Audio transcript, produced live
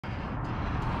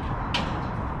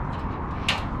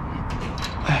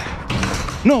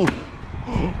No.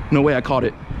 No way I caught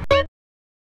it.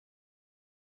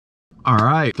 All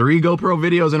right, 3 GoPro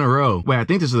videos in a row. Wait, I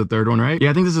think this is the 3rd one, right? Yeah,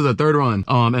 I think this is the 3rd one.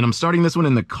 And I'm starting this one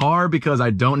in the car because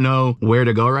I don't know where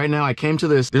to go right now. I came to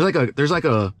this, there's like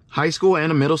a high school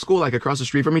and a middle school like across the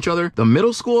street from each other. The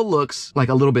middle school looks like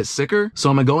a little bit sicker, so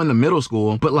I'm gonna go in the middle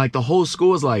school, but like the whole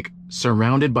school is like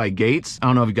surrounded by gates. I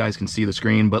don't know if you guys can see the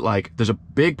screen, but like there's a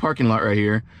big parking lot right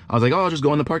here. I was like, oh, I'll just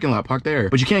go in the parking lot, park there.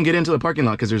 But you can't get into the parking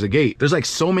lot because there's a gate. There's like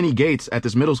so many gates at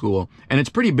this middle school, and it's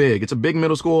pretty big. It's a big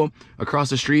middle school across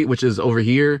the street, which is over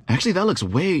here. Actually, that looks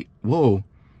way, whoa.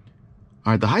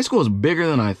 All right, the high school is bigger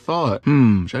than I thought.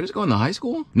 Should I just go in the high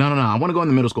school? No, I want to go in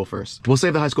the middle school first. We'll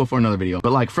save the high school for another video.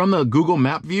 But like from the Google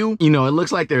map view, you know, it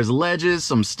looks like there's ledges,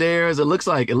 some stairs. It looks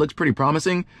pretty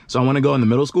promising. So I want to go in the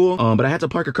middle school. But I had to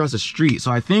park across the street. So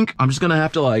I think I'm just going to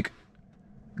have to like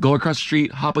go across the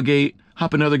street, hop a gate,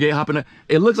 hop another gate,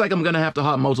 it looks like I'm going to have to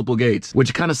hop multiple gates,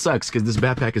 which kind of sucks because this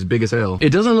backpack is big as hell. It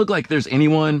doesn't look like there's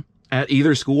anyone at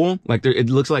either school. Like it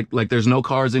looks like there's no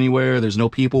cars anywhere, there's no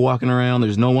people walking around,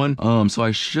 there's no one. So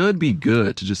I should be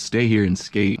good to just stay here and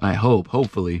skate. I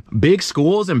hopefully. Big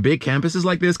schools and big campuses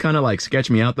like this kind of like sketch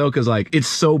me out though, because like it's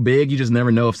so big, you just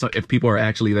never know if people are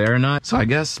actually there or not. So I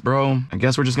guess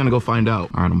we're just gonna go find out.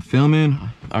 All right, I'm filming.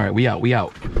 All right, we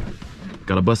out.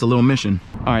 Gotta bust a little mission.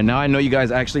 All right, now I know you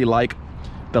guys actually like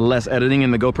the less editing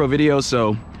in the GoPro videos,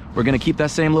 so we're gonna keep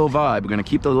that same little vibe. We're gonna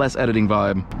keep the less editing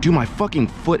vibe. Dude, my fucking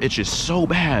foot itches so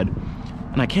bad,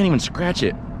 and I can't even scratch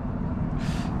it.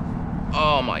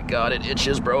 Oh my God, it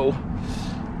itches, bro.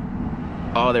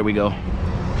 Oh, there we go. All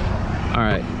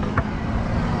right.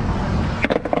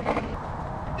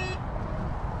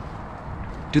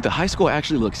 Dude, the high school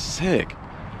actually looks sick.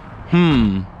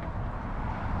 I'm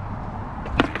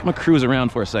gonna cruise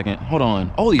around for a second. Hold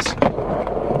on. Oh, these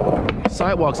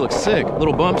sidewalks look sick.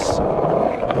 Little bumps.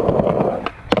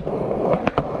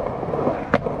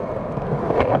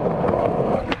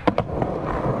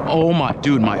 Oh my,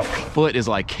 dude, my foot is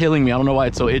like killing me. I don't know why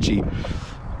it's so itchy.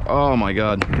 Oh my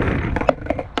God.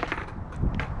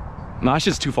 Nah, it's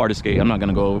just too far to skate. I'm not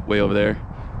gonna go way over there.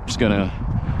 I'm just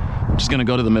gonna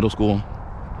go to the middle school.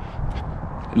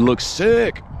 It looks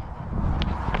sick.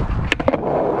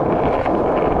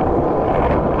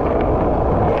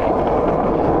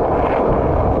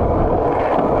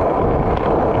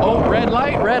 Oh, red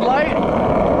light, red light.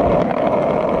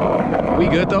 We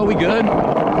good though, we good.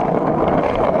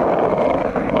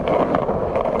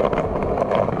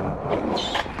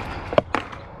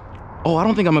 Oh, I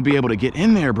don't think I'm gonna be able to get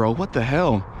in there, bro. What the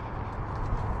hell?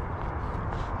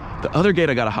 The other gate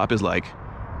I gotta hop is like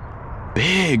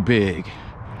big.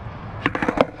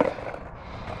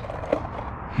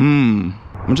 I'm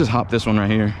gonna just hop this one right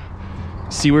here.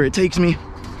 See where it takes me.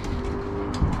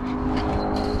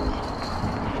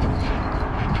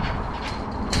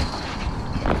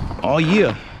 Oh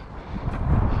yeah.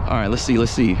 All right, let's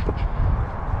see.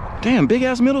 Damn, big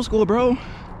ass middle school, bro.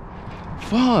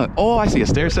 Fuck. Oh, I see a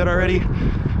stair set already.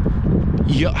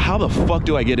 Yo, how the fuck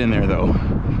do I get in there though?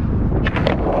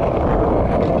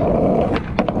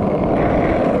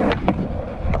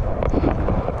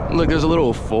 Look, there's a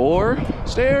little 4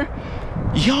 stair.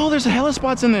 Yo, there's a hella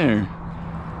spots in there.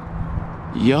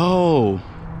 Yo.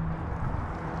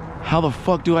 How the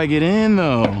fuck do I get in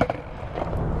though?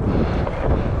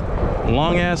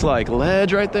 Long ass like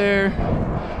ledge right there.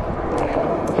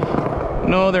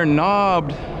 No, they're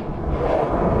knobbed.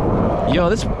 Yo,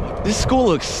 this school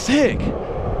looks sick.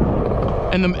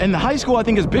 And the high school I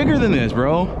think is bigger than this,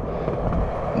 bro.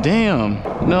 Damn.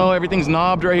 No, everything's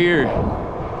knobbed right here.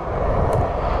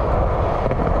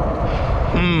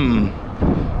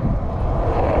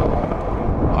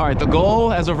 All right, the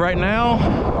goal as of right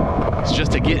now is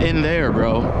just to get in there,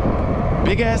 bro.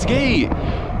 Big ass gate.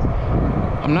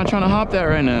 I'm not trying to hop that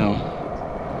right now.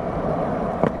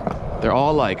 They're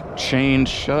all like chained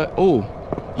shut. Oh,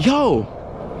 yo.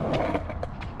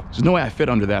 There's no way I fit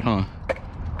under that, huh?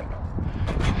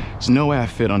 There's no way I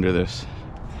fit under this.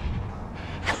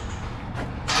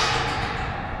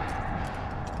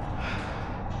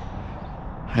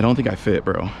 I don't think I fit,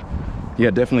 bro. Yeah,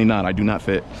 definitely not. I do not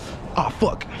fit. Oh,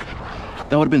 fuck.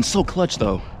 That would have been so clutch,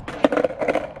 though.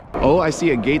 Oh, I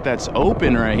see a gate that's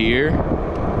open right here.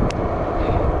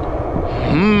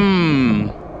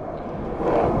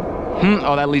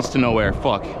 Oh, that leads to nowhere.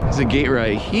 Fuck. There's a gate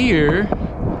right here.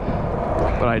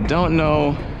 But I don't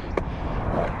know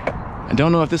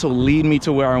if this will lead me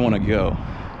to where I want to go.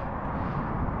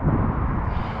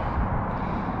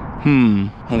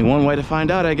 Only one way to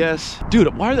find out, I guess.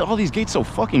 Dude, why are all these gates so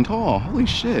fucking tall? Holy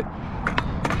shit.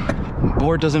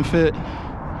 Board doesn't fit.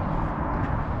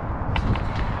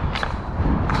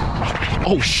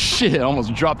 Oh shit, I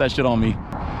almost dropped that shit on me.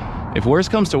 If worse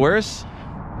comes to worse,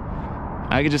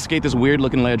 I could just skate this weird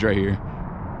looking ledge right here.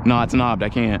 No, it's knobbed, I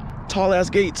can't. Tall ass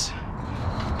gates.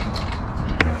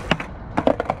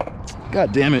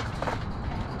 God damn it.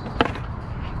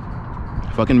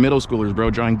 Fucking middle schoolers, bro,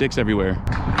 drawing dicks everywhere.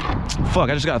 Fuck,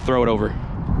 I just gotta throw it over.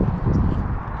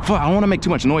 Fuck, I don't wanna make too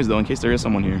much noise though, in case there is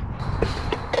someone here.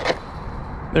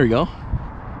 There we go.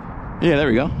 Yeah, there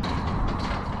we go.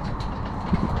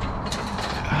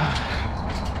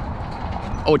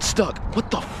 Oh, it's stuck. What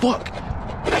the fuck?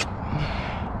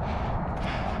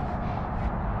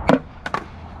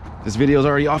 This video's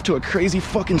already off to a crazy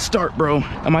fucking start, bro.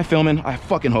 Am I filming? I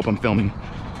fucking hope I'm filming.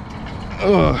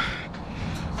 Ugh.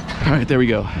 All right, there we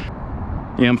go.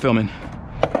 Yeah, I'm filming.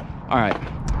 All right,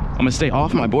 I'm gonna stay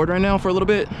off my board right now for a little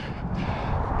bit,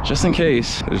 just in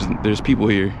case there's people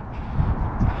here.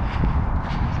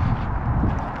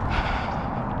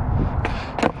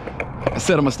 I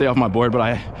said I'm gonna stay off my board, but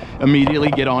I immediately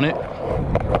get on it.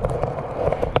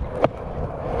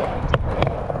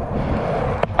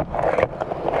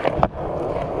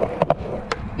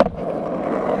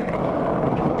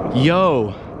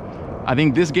 Yo, I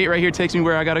think this gate right here takes me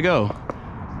where I gotta go.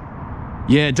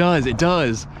 Yeah, it does, it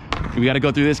does. We gotta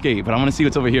go through this gate, but I wanna see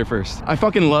what's over here first. I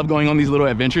fucking love going on these little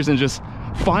adventures and just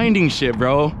finding shit,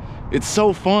 bro. It's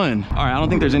so fun. All right, I don't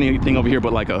think there's anything over here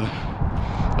but like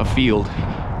a field.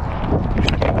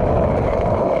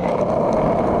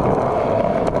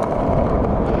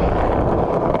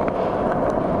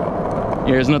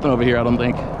 Yeah, there's nothing over here, I don't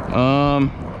think.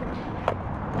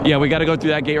 Yeah, we gotta go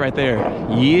through that gate right there.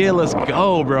 Yeah, let's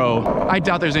go, bro. I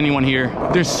doubt there's anyone here.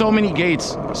 There's so many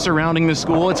gates surrounding this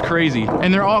school, it's crazy.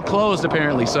 And they're all closed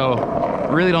apparently, so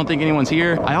really don't think anyone's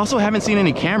here. I also haven't seen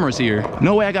any cameras here.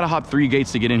 No way I gotta hop 3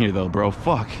 gates to get in here though, bro,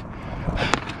 fuck.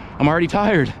 I'm already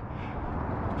tired.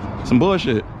 Some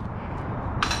bullshit.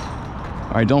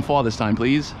 All right, don't fall this time,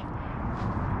 please.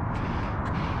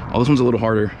 Oh, this one's a little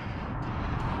harder.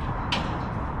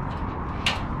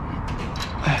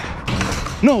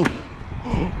 No!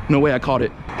 No way I caught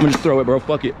it. I'm gonna just throw it, bro.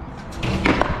 Fuck it.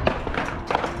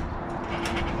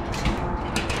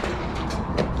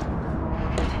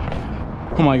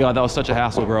 Oh my God, that was such a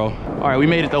hassle, bro. All right, we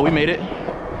made it though, we made it.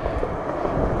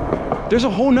 There's a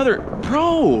whole nother,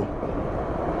 bro!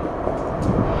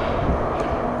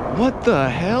 What the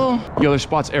hell? Yo, there's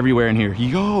spots everywhere in here.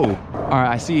 Yo! All right,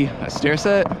 I see a stair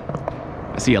set.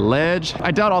 I see a ledge.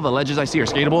 I doubt all the ledges I see are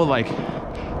skatable. Like,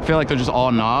 I feel like they're just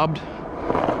all knobbed.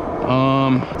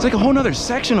 It's like a whole nother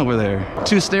section over there.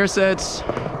 2 stair sets,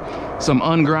 some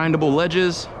ungrindable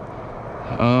ledges.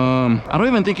 I don't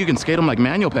even think you can skate them like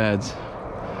manual pads.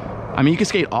 I mean, you can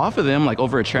skate off of them like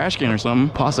over a trash can or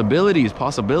something. Possibilities,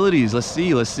 possibilities. Let's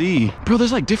see, let's see. Bro,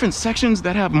 there's like different sections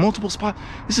that have multiple spots.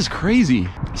 This is crazy.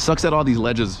 Sucks that all these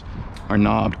ledges are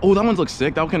knobbed. Oh, that one looks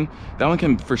sick. That one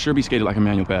can for sure be skated like a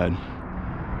manual pad.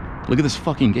 Look at this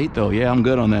fucking gate though. Yeah, I'm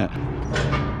good on that.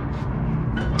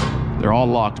 They're all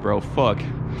locked, bro. Fuck.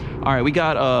 All right, we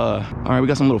got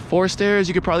some little 4 stairs.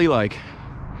 You could probably like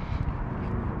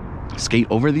skate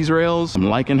over these rails. I'm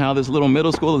liking how this little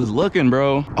middle school is looking,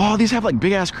 bro. Oh, these have like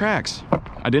big ass cracks.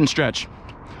 I didn't stretch.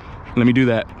 Let me do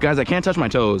that. Guys, I can't touch my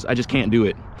toes. I just can't do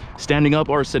it. Standing up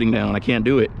or sitting down, I can't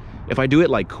do it. If I do it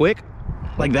like quick,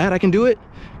 like that, I can do it,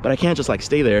 but I can't just like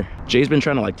stay there. Jay's been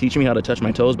trying to like teach me how to touch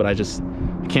my toes, but I just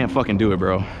can't fucking do it,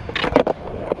 bro.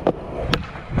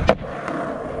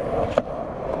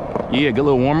 Yeah, good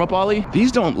little warm-up ollie.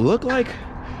 These don't look like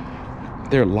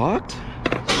they're locked.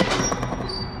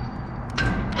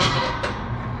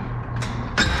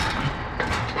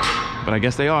 But I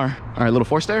guess they are. All right, little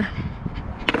 4 stair.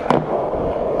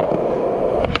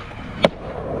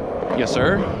 Yes,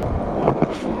 sir.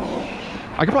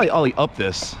 I could probably ollie up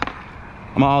this.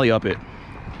 I'm gonna ollie up it.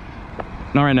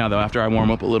 Not right now though, after I warm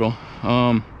up a little.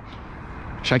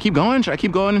 Should I keep going? Should I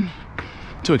keep going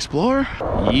to explore?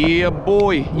 Yeah,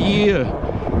 boy, yeah.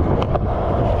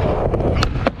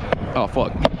 Oh,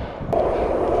 fuck.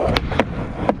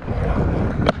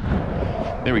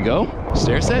 There we go.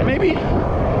 Stair set, maybe?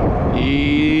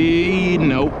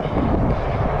 Nope.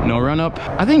 No run up.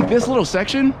 I think this little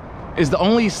section is the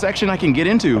only section I can get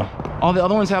into. All the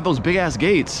other ones have those big ass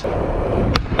gates.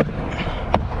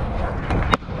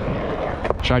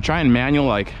 Should I try and manual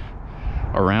like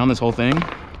around this whole thing?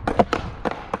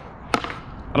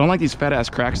 I don't like these fat ass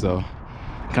cracks though.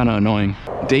 Kind of annoying.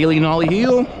 Daily nollie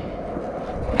heel.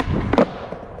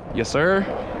 Yes, sir.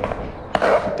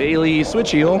 Daily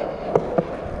switch heel.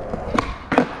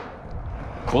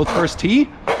 Both first tee.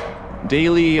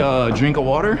 Daily drink of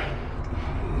water.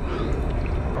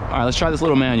 All right, let's try this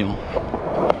little manual.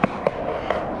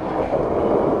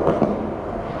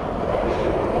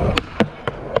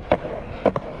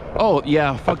 Oh,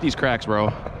 yeah, fuck these cracks,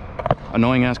 bro.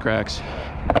 Annoying ass cracks.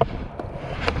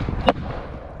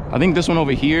 I think this one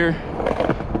over here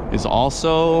is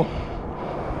also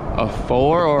a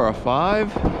 4 or a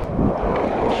 5.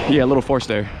 Yeah, little 4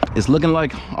 stair. It's looking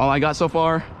like all I got so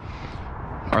far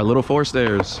are little 4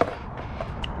 stairs.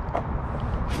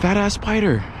 Fat ass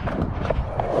spider.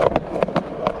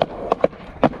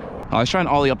 I was trying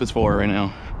to ollie up this 4 right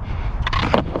now.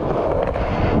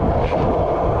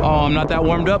 Oh, I'm not that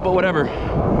warmed up, but whatever.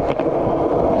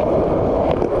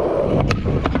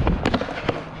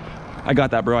 I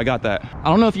got that, bro, I got that. I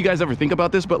don't know if you guys ever think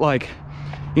about this, but like,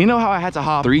 you know how I had to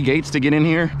hop 3 gates to get in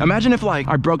here? Imagine if like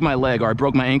I broke my leg or I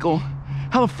broke my ankle.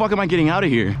 How the fuck am I getting out of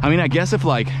here? I mean, I guess if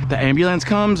like the ambulance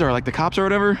comes or like the cops or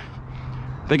whatever,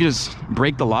 they could just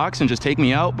break the locks and just take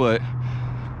me out, but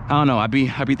I don't know, I'd be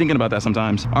thinking about that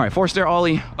sometimes. All right, 4 stair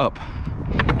ollie up.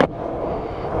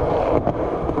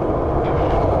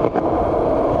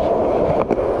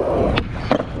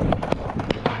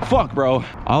 Fuck, bro.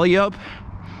 Ollie up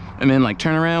and then like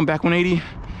turn around, back 180.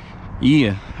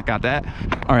 Yeah, I got that.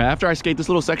 All right, after I skate this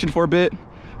little section for a bit,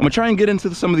 I'm gonna try and get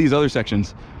into some of these other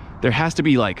sections. There has to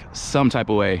be like some type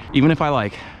of way, even if I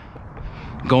like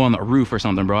go on the roof or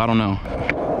something, bro, I don't know.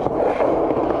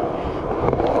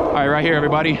 All right, right here,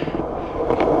 everybody.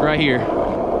 Right here.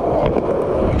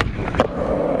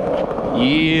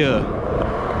 Yeah.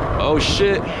 Oh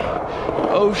shit.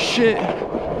 Oh shit.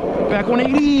 Back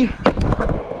 180.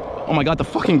 Oh my God, the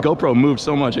fucking GoPro moved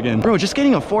so much again. Bro, just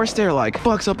getting a 4 stair like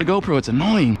fucks up the GoPro. It's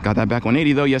annoying. Got that back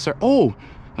 180 though, yes sir. Oh,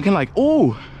 I can like,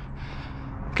 oh,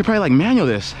 I could probably like manual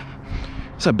this.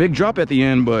 It's a big drop at the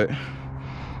end, but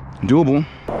doable.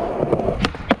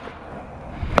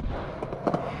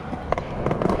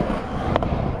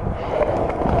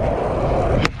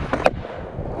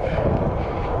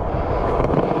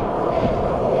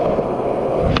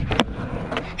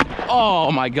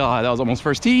 Oh my God, that was almost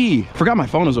first tee. Forgot my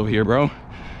phone was over here, bro.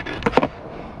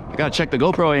 I gotta check the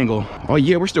GoPro angle. Oh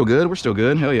yeah, we're still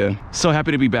good, hell yeah. So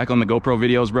happy to be back on the GoPro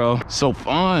videos, bro. So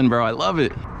fun, bro, I love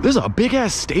it. There's a big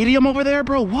ass stadium over there,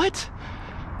 bro, what?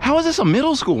 How is this a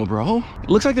middle school, bro? It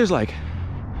looks like there's like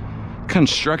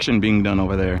construction being done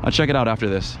over there. I'll check it out after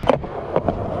this.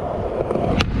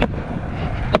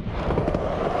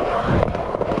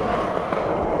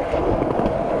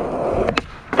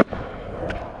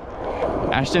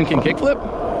 Ashton can kickflip?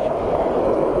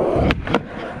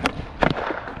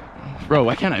 Bro,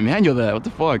 why can't I manual that? What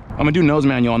the fuck? I'm gonna do nose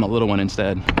manual on the little one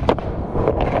instead.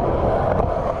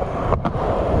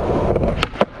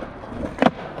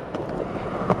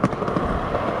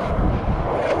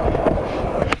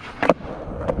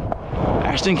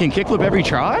 Ashton can kickflip every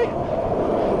try?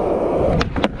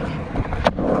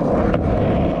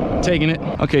 Taking it.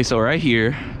 Okay, so right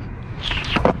here,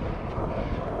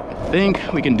 I think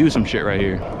we can do some shit right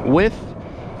here with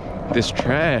this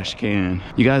trash can.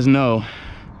 You guys know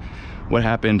what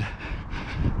happened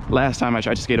last time I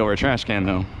tried to skate over a trash can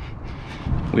though.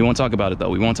 We won't talk about it though,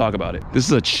 we won't talk about it. This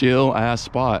is a chill ass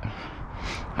spot.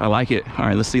 I like it. All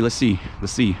right, let's see.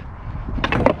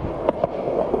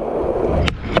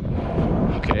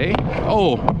 Okay.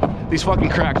 Oh, these fucking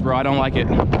cracks, bro, I don't like it.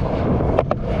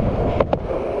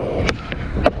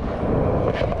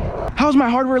 How's my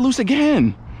hardware loose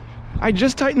again? I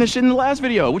just tightened this shit in the last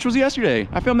video, which was yesterday.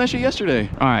 I filmed that shit yesterday.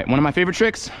 All right, one of my favorite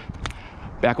tricks,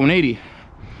 back 180.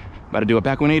 About to do a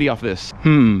back 180 off this.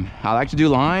 I like to do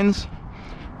lines,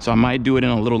 so I might do it in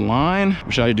a little line.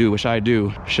 What should I do? Should I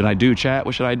do, chat?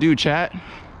 What should I do, chat?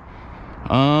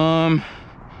 I'm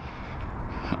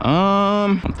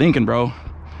thinking, bro.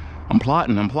 I'm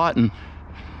plotting. I'm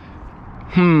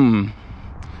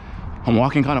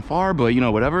walking kind of far, but you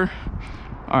know, whatever.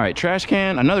 All right, trash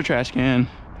can, another trash can.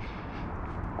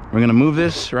 We're gonna move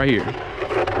this right here.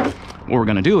 What we're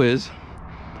gonna do is,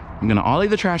 I'm gonna ollie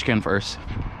the trash can first,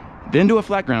 then do a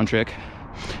flat ground trick,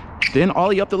 then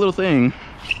ollie up the little thing,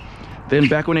 then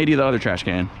back 180 the other trash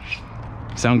can.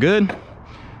 Sound good?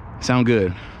 Sound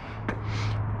good.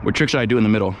 What trick should I do in the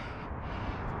middle?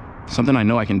 Something I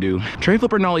know I can do. Tray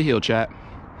flip or nollie heel, chat.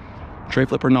 Tray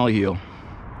flip or nollie heel.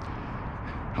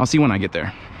 I'll see when I get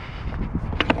there.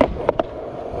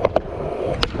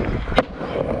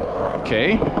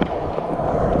 Okay.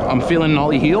 I'm feeling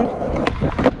nollie heel.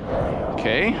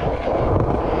 Okay.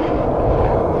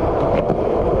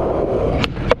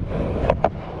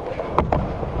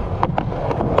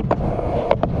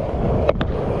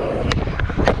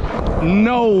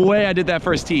 No way I did that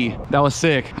first tee. That was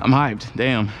sick. I'm hyped.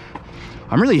 Damn.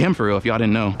 I'm really him for real, if y'all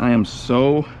didn't know. I am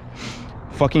so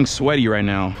fucking sweaty right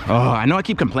now. Oh, I know I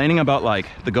keep complaining about like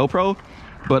the GoPro,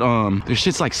 But this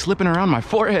shit's like slipping around my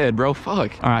forehead, bro.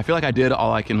 Fuck. All right, I feel like I did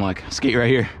all I can like skate right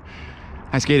here.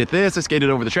 I skated this, I skated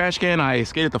over the trash can, I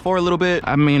skated the 4 a little bit.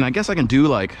 I mean, I guess I can do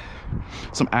like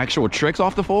some actual tricks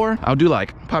off the 4. I'll do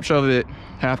like pop shove it,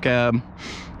 half cab,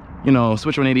 you know,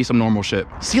 switch 180, some normal shit.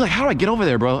 See, like, how do I get over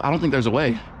there, bro? I don't think there's a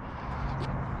way.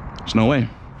 There's no way.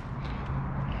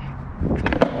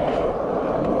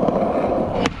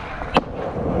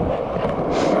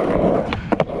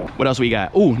 What else we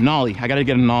got? Ooh, nollie. I gotta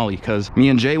get a nollie because me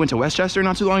and Jay went to Westchester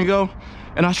not too long ago,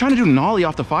 and I was trying to do nollie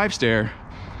off the 5 stair.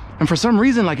 And for some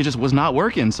reason, like, it just was not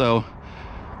working. So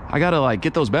I gotta like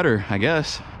get those better, I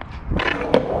guess.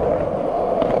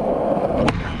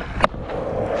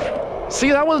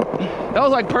 See, that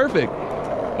was like perfect.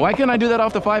 Why can't I do that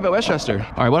off the 5 at Westchester?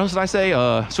 All right, what else did I say?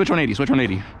 Switch 180, switch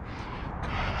 180.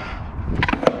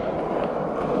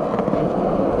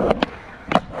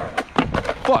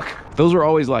 Fuck. Those were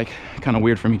always like kind of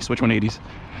weird for me, switch 180s.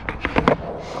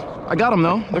 I got them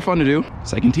though, they're fun to do.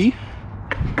 Second tee.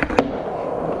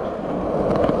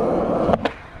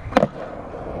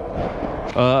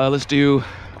 Let's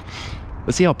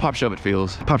see how pop shove it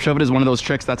feels. Pop shove it is one of those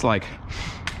tricks that's like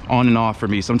on and off for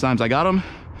me. Sometimes I got them,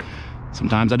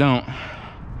 sometimes I don't.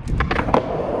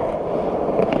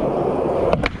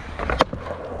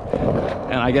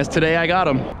 And I guess today I got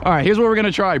them. All right, here's what we're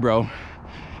gonna try, bro.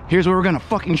 Here's what we're gonna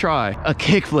fucking try. A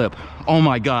kickflip. Oh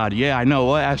my God, yeah, I know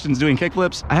what Ashton's doing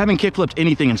kickflips. I haven't kickflipped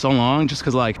anything in so long just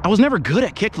cause like, I was never good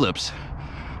at kickflips.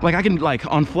 Like I can like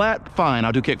on flat, fine,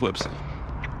 I'll do kickflips.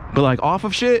 But like off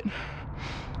of shit,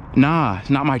 nah, it's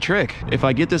not my trick. If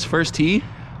I get this first tee,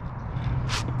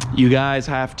 you guys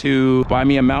have to buy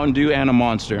me a Mountain Dew and a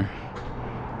Monster.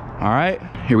 All right,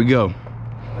 here we go.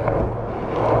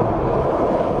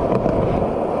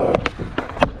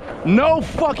 No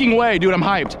fucking way, dude, I'm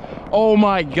hyped. Oh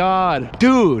my God.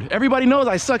 Dude, everybody knows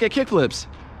I suck at kickflips,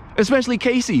 especially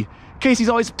Casey. Casey's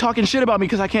always talking shit about me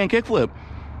because I can't kickflip.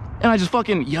 And I just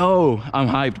fucking, yo, I'm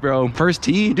hyped, bro. First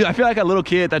tee, dude, I feel like a little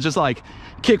kid that just like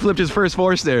kickflipped his first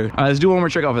 4 stair. All right, let's do one more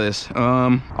trick off of this.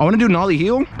 I wanna do nollie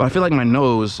heel, but I feel like my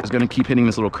nose is gonna keep hitting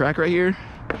this little crack right here.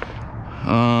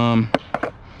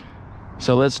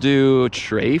 So let's do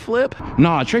tray flip.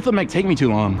 Nah, tray flip might take me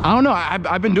too long. I don't know,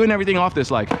 I've been doing everything off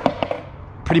this like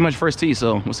pretty much first tee,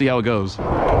 so we'll see how it goes.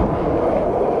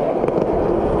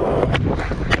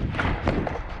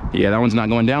 Yeah, that one's not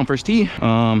going down first tee.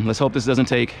 Let's hope this doesn't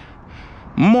take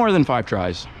more than 5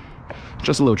 tries.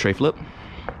 Just a little tray flip.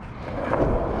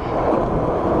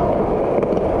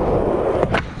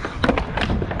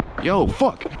 Yo,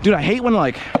 fuck. Dude, I hate when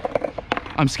like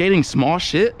I'm skating small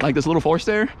shit, like this little 4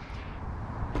 stair,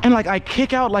 and like I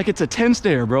kick out like it's a 10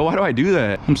 stair, bro. Why do I do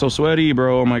that? I'm so sweaty,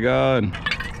 bro. Oh my God.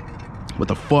 What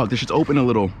the fuck? This shit's open a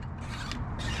little.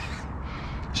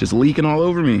 It's just leaking all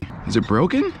over me. Is it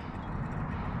broken?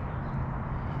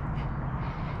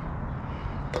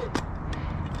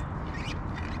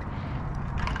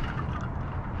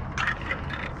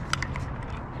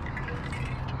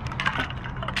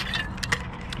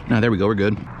 Nah, there we go, we're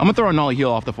good. I'm gonna throw a nollie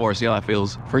heel off the 4, see how that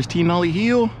feels. First tee nollie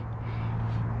heel.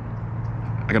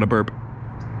 I got a burp.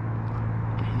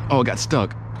 Oh, it got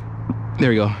stuck. There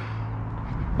we go.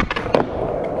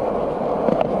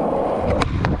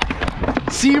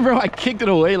 See, bro, I kicked it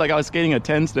away like I was skating a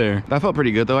 10 stair. That felt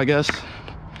pretty good though, I guess.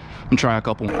 I'm gonna try a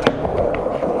couple.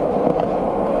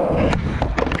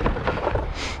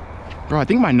 Bro, I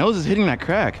think my nose is hitting that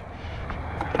crack.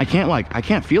 I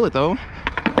can't feel it though.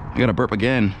 I gotta burp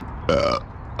again.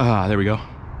 There we go.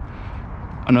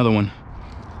 Another one.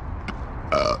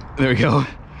 There we go.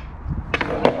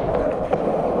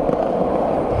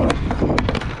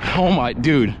 Oh my,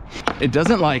 dude. It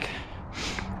doesn't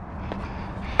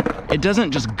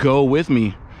just go with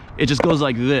me. It just goes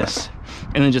like this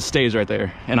and then just stays right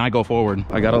there and I go forward.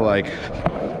 I gotta like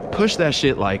push that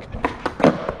shit like,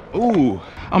 ooh.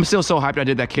 I'm still so hyped I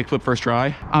did that kickflip first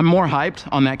try. I'm more hyped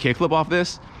on that kickflip off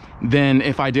this than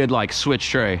if I did like switch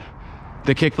tray.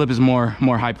 The kickflip is more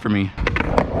hype for me.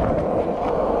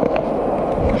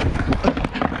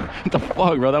 What the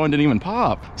fuck, bro? That one didn't even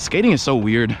pop. Skating is so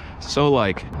weird. So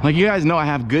like you guys know I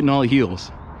have good nollie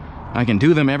heels. I can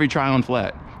do them every try on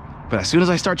flat. But as soon as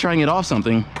I start trying it off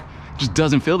something, it just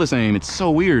doesn't feel the same. It's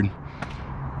so weird.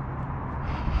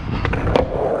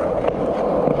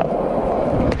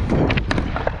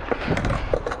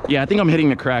 Yeah, I think I'm hitting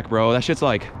the crack, bro. That shit's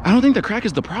like, I don't think the crack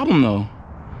is the problem though.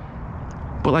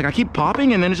 But like I keep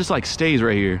popping and then it just like stays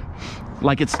right here.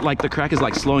 Like it's like the crack is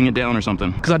like slowing it down or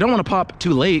something. Cause I don't want to pop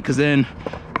too late cause then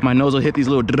my nose will hit these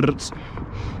little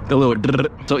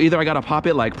so either I gotta pop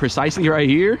it like precisely right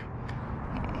here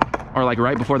or like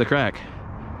right before the crack.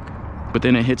 But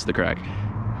then it hits the crack.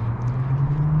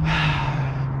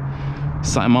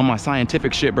 I'm on my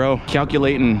scientific shit, bro.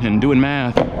 Calculating and doing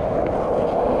math.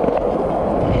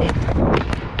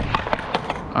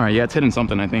 All right, yeah, it's hitting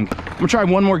something, I think. I'm gonna try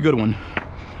one more good one.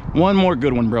 One more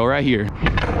good one, bro, right here.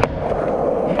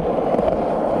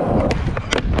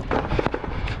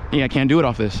 Yeah, I can't do it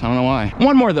off this. I don't know why.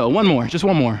 One more though, one more, just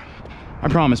one more. I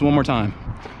promise, one more time.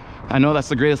 I know that's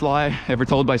the greatest lie ever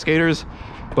told by skaters,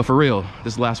 but for real,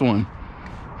 this is the last one.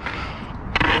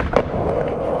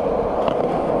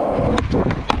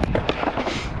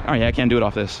 All right, yeah, I can't do it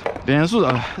off this. Damn, this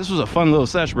was a fun little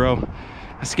sesh, bro.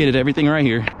 I skated everything right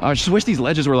here. I just wish these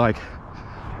ledges were like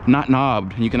not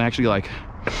knobbed and you can actually like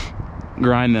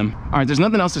grind them. All right, there's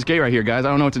nothing else to skate right here, guys. I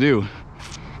don't know what to do.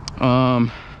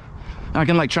 I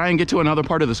can like try and get to another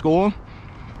part of the school,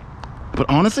 but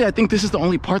honestly, I think this is the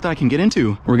only part that I can get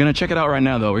into. We're gonna check it out right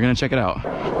now though. We're gonna check it out.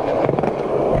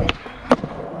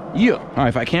 Yeah. All right,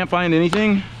 if I can't find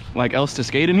anything like else to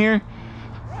skate in here,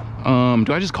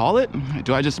 do I just call it?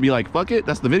 Do I just be like, fuck it,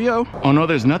 that's the video? Oh no,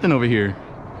 there's nothing over here.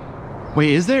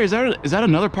 Wait, is that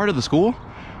another part of the school?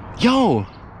 Yo,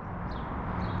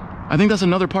 I think that's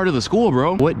another part of the school,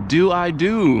 bro. What do?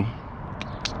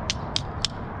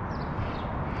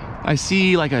 I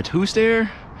see like a 2-stair.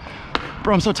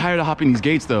 Bro, I'm so tired of hopping these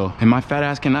gates though. And my fat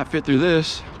ass cannot fit through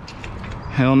this.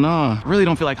 Hell nah. Really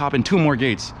don't feel like hopping 2 more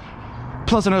gates.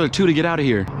 Plus another 2 to get out of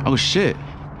here. Oh shit.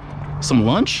 Some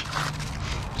lunch?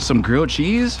 Some grilled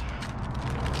cheese?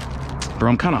 Bro,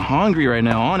 I'm kind of hungry right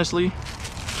now, honestly.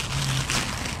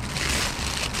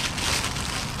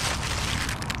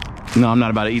 No, I'm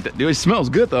not about to eat that. Dude, it smells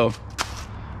good though.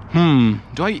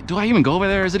 Do I even go over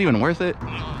there? Is it even worth it?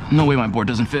 No way my board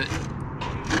doesn't fit.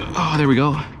 Oh, there we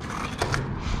go.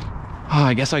 Oh,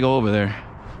 I guess I go over there.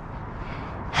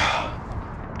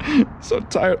 So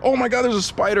tired. Oh my God, there's a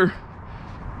spider.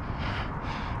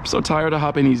 I'm so tired of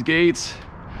hopping these gates.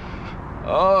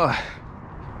 Oh,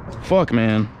 fuck,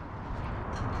 man.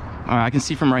 All right, I can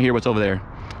see from right here what's over there.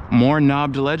 More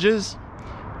knobbed ledges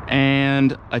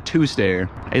and a 2-stair.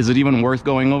 Is it even worth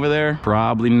going over there?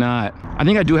 Probably not. I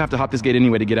think I do have to hop this gate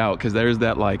anyway to get out, because there's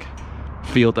that like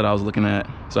field that I was looking at.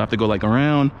 So I have to go like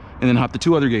around and then hop the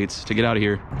 2 other gates to get out of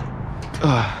here.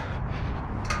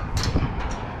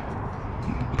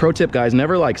 Pro tip, guys,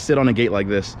 never like sit on a gate like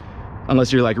this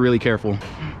unless you're like really careful.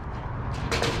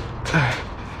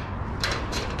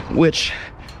 Which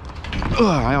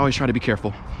I always try to be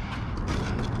careful.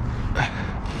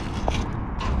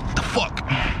 The fuck?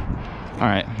 All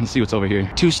right, let's see what's over here.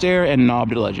 2-stair and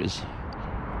knobbed ledges.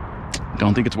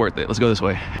 Don't think it's worth it. Let's go this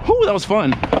way. Whoo, that was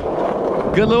fun.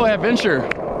 Good little adventure.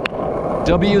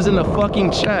 W's in the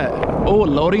fucking chat. Oh,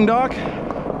 loading dock?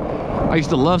 I used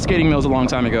to love skating those a long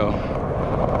time ago.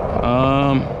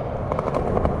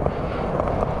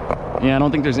 Yeah, I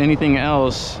don't think there's anything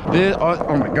else. This,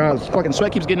 oh my God, this fucking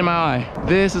sweat keeps getting in my eye.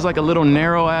 This is like a little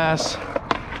narrow ass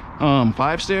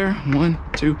 5-stair. 1,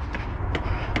 2.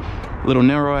 Little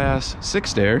narrow ass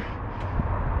 6-stair.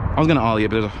 I was gonna ollie it,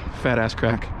 but there's a fat ass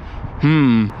crack.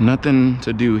 Nothing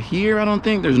to do here, I don't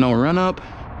think. There's no run up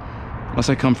unless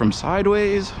I come from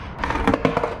sideways.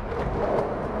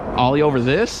 Ollie over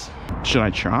this. Should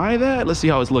I try that? Let's see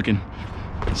how it's looking.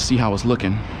 Let's see how it's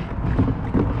looking.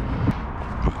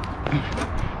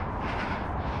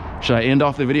 Should I end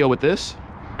off the video with this?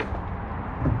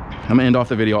 I'm gonna end off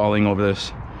the video ollieing over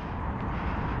this.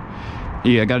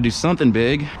 Yeah, I gotta do something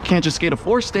big. Can't just skate a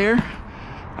 4-stair.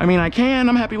 I mean, I can,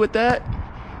 I'm happy with that.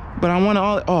 But I wanna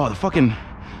ollie. Oh, the fucking,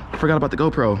 I forgot about the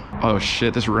GoPro. Oh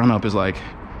shit, this run up is like,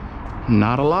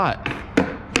 not a lot.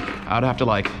 I'd have to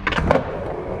like,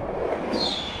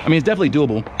 I mean, it's definitely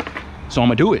doable. So I'm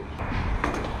gonna do it.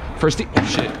 First tee, oh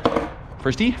shit.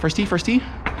 First tee.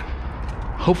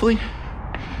 Hopefully.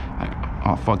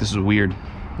 Oh fuck, this is weird.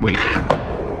 Wait.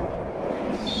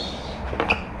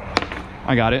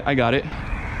 I got it.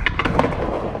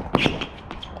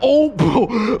 Oh, bro.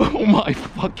 Oh my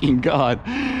fucking God.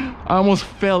 I almost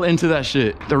fell into that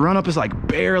shit. The run up is like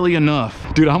barely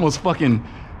enough. Dude, I almost fucking,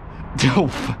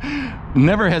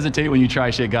 never hesitate when you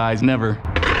try shit, guys, never.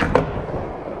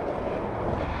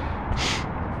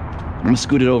 I'm gonna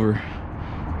scoot it over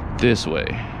this way.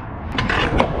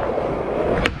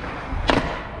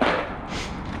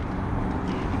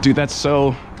 Dude, that's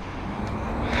so,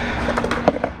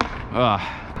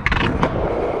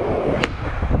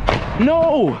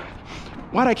 no!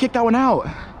 Why'd I kick that one out?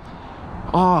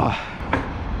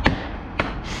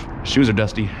 Shoes are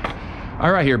dusty.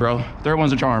 All right here, bro. Third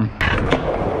one's a charm.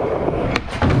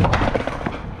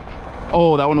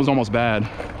 Oh, that one was almost bad.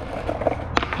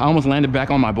 I almost landed back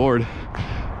on my board.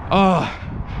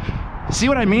 See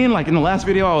what I mean? Like in the last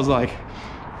video, I was like,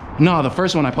 no, the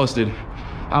first one I posted,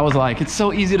 I was like, it's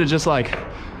so easy to just like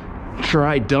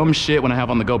try dumb shit when I have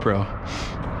on the GoPro.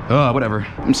 Whatever.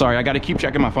 I'm sorry, I gotta keep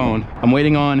checking my phone. I'm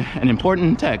waiting on an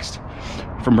important text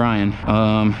from Brian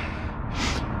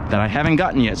that I haven't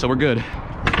gotten yet, so we're good.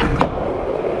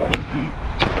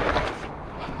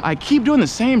 I keep doing the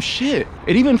same shit.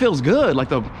 It even feels good.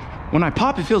 Like when I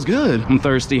pop, it feels good. I'm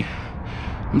thirsty.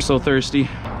 I'm so thirsty.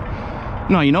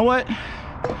 No, you know what?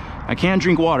 I can't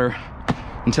drink water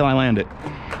until I land it.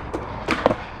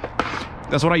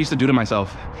 That's what I used to do to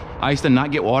myself. I used to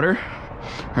not get water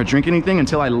or drink anything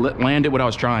until I landed what I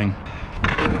was trying.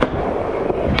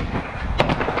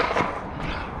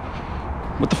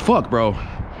 What the fuck, bro?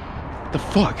 What the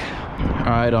fuck? All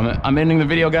right, I'm ending the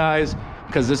video, guys,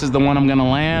 because this is the one I'm gonna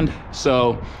land.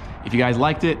 So if you guys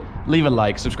liked it, leave a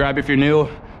like, subscribe if you're new,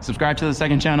 subscribe to the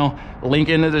second channel, link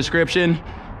in the description.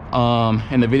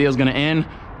 And the video's gonna end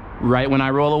right when I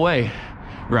roll away,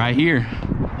 right here.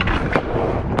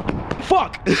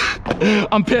 Fuck!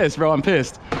 I'm pissed, bro, I'm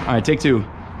pissed. All right, take two.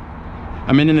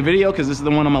 I'm ending the video because this is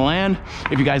the one I'm gonna land.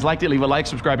 If you guys liked it, leave a like,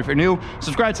 subscribe if you're new,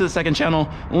 subscribe to the second channel,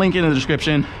 link in the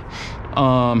description.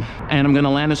 And I'm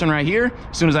gonna land this one right here.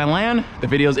 As soon as I land, the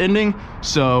video's ending.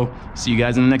 So see you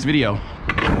guys in the next video.